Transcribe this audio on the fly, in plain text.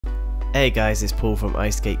Hey guys, it's Paul from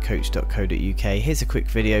iSkateCoach.co.uk. Here's a quick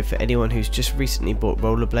video for anyone who's just recently bought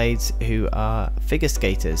rollerblades who are figure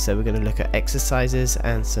skaters. So we're going to look at exercises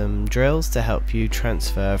and some drills to help you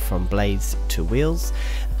transfer from blades to wheels.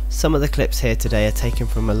 Some of the clips here today are taken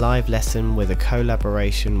from a live lesson with a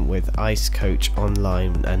collaboration with iSkateCoach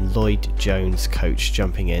online and Lloyd Jones coach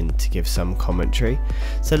jumping in to give some commentary.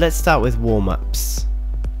 So let's start with warm-ups.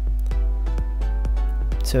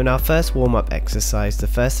 So in our first warm-up exercise, the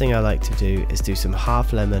first thing I like to do is do some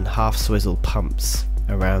half lemon, half swizzle pumps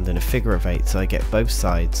around in a figure of 8 so I get both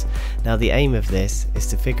sides. Now the aim of this is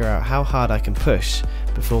to figure out how hard I can push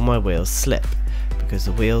before my wheels slip, because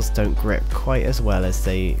the wheels don't grip quite as well as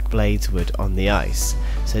the blades would on the ice.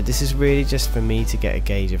 So this is really just for me to get a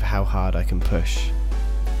gauge of how hard I can push.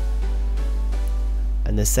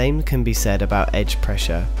 And the same can be said about edge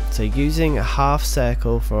pressure. So using a half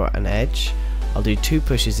circle for an edge, I'll do 2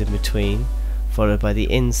 pushes in between, followed by the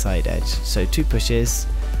inside edge. So 2 pushes,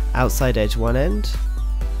 outside edge one end,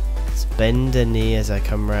 bend a knee as I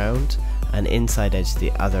come round, and inside edge the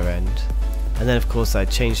other end. And then of course I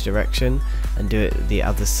change direction and do it the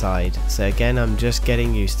other side. So again, I'm just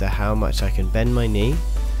getting used to how much I can bend my knee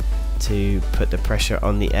to put the pressure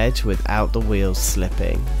on the edge without the wheels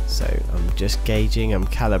slipping. So I'm just gauging, I'm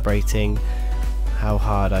calibrating how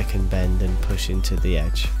hard I can bend and push into the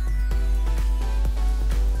edge.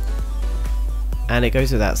 And it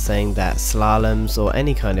goes without saying that slaloms or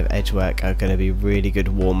any kind of edge work are going to be really good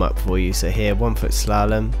warm up for you. So here, 1 foot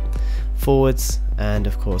slalom, forwards and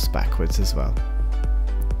of course backwards as well.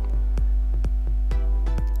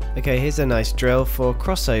 Okay, here's a nice drill for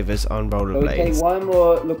crossovers on rollerblades. Okay, one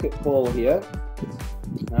more look at Paul here.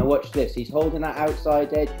 Now watch this, he's holding that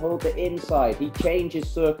outside edge, hold the inside. He changes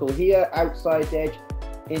circle here, outside edge,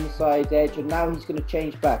 inside edge, and now he's going to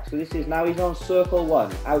change back. So this is, now he's on circle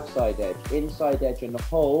 1, outside edge, inside edge and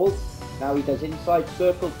hold. Now he does inside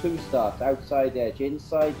circle 2 starts, outside edge,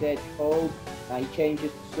 inside edge, hold. Now he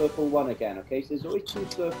changes to circle 1 again. Okay, so there's always 2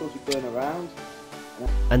 circles you're going around.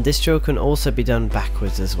 And this drill can also be done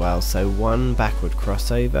backwards as well. So 1 backward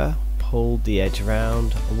crossover, pull the edge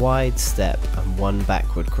round, wide step, and 1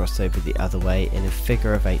 backward crossover the other way in a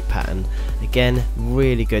figure of 8 pattern. Again,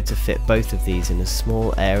 really good to fit both of these in a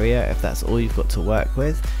small area if that's all you've got to work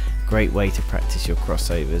with. Great way to practice your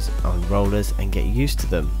crossovers on rollers and get used to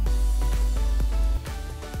them.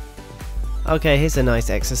 Okay, here's a nice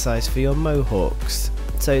exercise for your mohawks.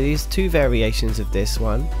 So these 2 variations of this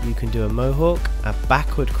one, you can do a mohawk, a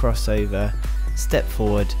backward crossover, step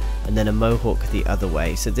forward, and then a mohawk the other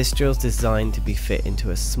way. So this drill is designed to be fit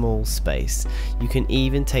into a small space. You can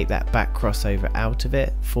even take that back crossover out of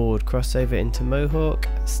it, forward crossover into mohawk,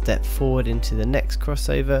 step forward into the next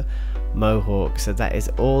crossover, mohawk. So that is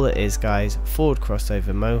all it is, guys. Forward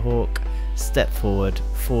crossover mohawk, step forward,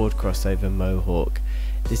 forward crossover mohawk.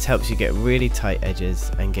 This helps you get really tight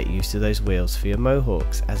edges and get used to those wheels for your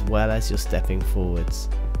mohawks as well as your stepping forwards.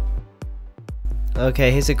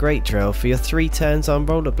 Okay, here's a great drill for your 3 turns on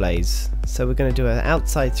rollerblades. So we're going to do an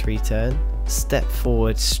outside 3 turn, step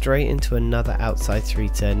forward straight into another outside 3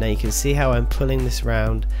 turn. Now you can see how I'm pulling this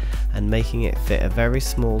round and making it fit a very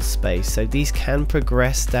small space. So these can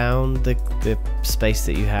progress down the space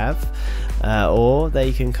that you have, or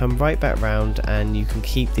they can come right back round and you can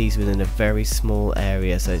keep these within a very small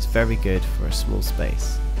area. So it's very good for a small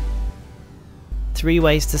space. 3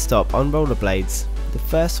 ways to stop on rollerblades. The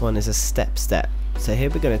first one is a step. So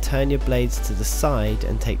here we're going to turn your blades to the side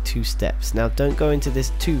and take 2 steps. Now don't go into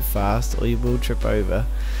this too fast or you will trip over.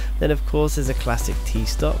 Then of course there's a classic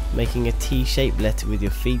T-stop, making a T-shaped letter with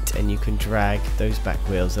your feet, and you can drag those back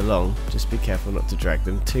wheels along. Just be careful not to drag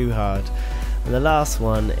them too hard. And the last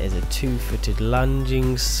one is a 2-footed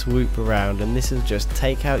lunging swoop around, and this will just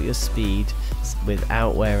take out your speed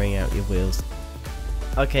without wearing out your wheels.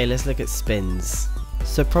 Okay, let's look at spins.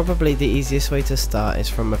 So probably the easiest way to start is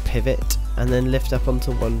from a pivot and then lift up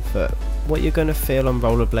onto 1 foot. What you're going to feel on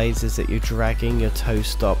rollerblades is that you're dragging your toe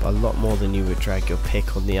stop a lot more than you would drag your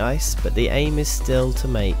pick on the ice, but the aim is still to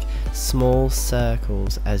make small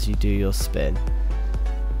circles as you do your spin.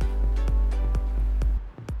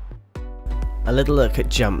 A little look at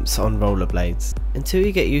jumps on rollerblades. Until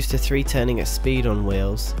you get used to 3 turning at speed on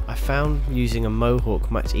wheels, I found using a mohawk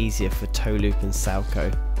much easier for toe loop and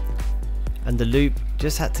salchow. And the loop,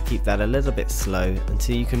 just had to keep that a little bit slow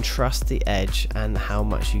until you can trust the edge and how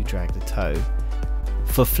much you drag the toe.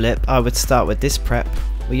 For flip, I would start with this prep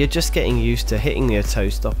where you're just getting used to hitting your toe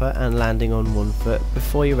stopper and landing on 1 foot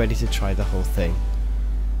before you're ready to try the whole thing.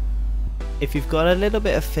 If you've got a little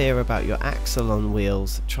bit of fear about your axle on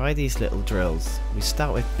wheels, try these little drills. We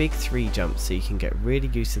start with big 3 jumps so you can get really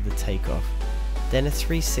used to the takeoff. then a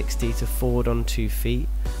 360 to forward on 2 feet,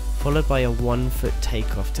 followed by a 1 foot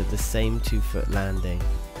takeoff to the same 2 foot landing.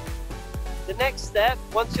 The next step,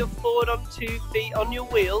 once you're forward on 2 feet on your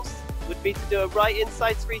wheels, would be to do a right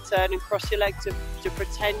inside 3 turn and cross your leg to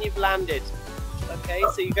pretend you've landed. Okay,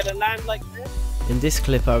 so you're going to land like this. In this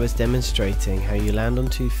clip I was demonstrating how you land on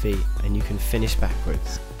 2 feet and you can finish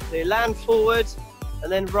backwards. So you land forward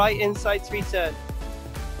and then right inside 3 turn.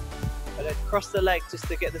 And then cross the leg just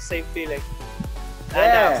to get the same feeling.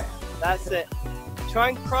 And out. That's it. Try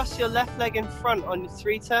and cross your left leg in front on your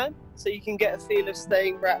 3 turn so you can get a feel of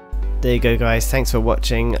staying wrapped. There you go guys, thanks for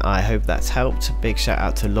watching. I hope that's helped. Big shout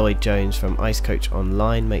out to Lloyd Jones from iSkateCoach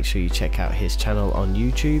Online. Make sure you check out his channel on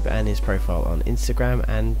YouTube and his profile on Instagram,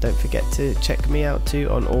 and don't forget to check me out too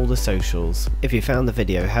on all the socials. If you found the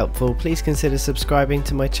video helpful, please consider subscribing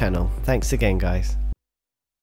to my channel. Thanks again guys.